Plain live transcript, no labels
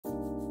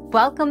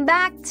Welcome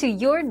back to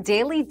your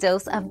daily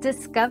dose of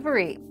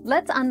discovery.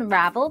 Let's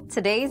unravel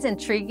today's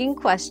intriguing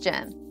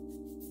question.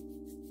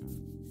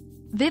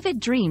 Vivid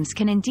dreams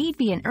can indeed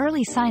be an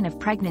early sign of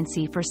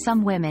pregnancy for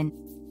some women,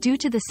 due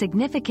to the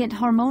significant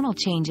hormonal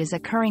changes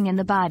occurring in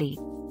the body.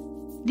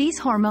 These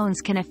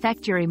hormones can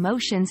affect your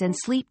emotions and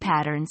sleep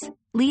patterns,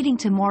 leading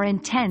to more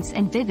intense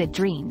and vivid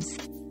dreams.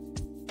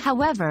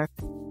 However,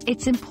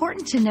 it's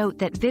important to note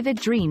that vivid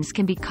dreams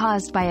can be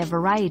caused by a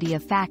variety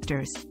of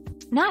factors,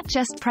 not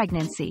just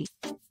pregnancy.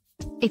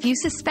 If you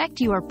suspect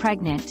you are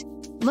pregnant,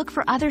 look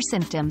for other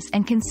symptoms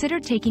and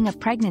consider taking a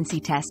pregnancy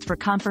test for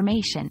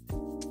confirmation.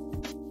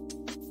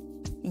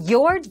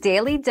 Your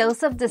daily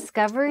dose of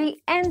discovery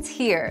ends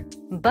here,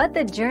 but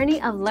the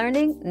journey of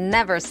learning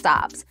never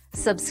stops.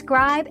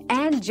 Subscribe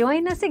and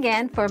join us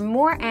again for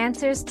more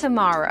answers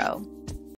tomorrow.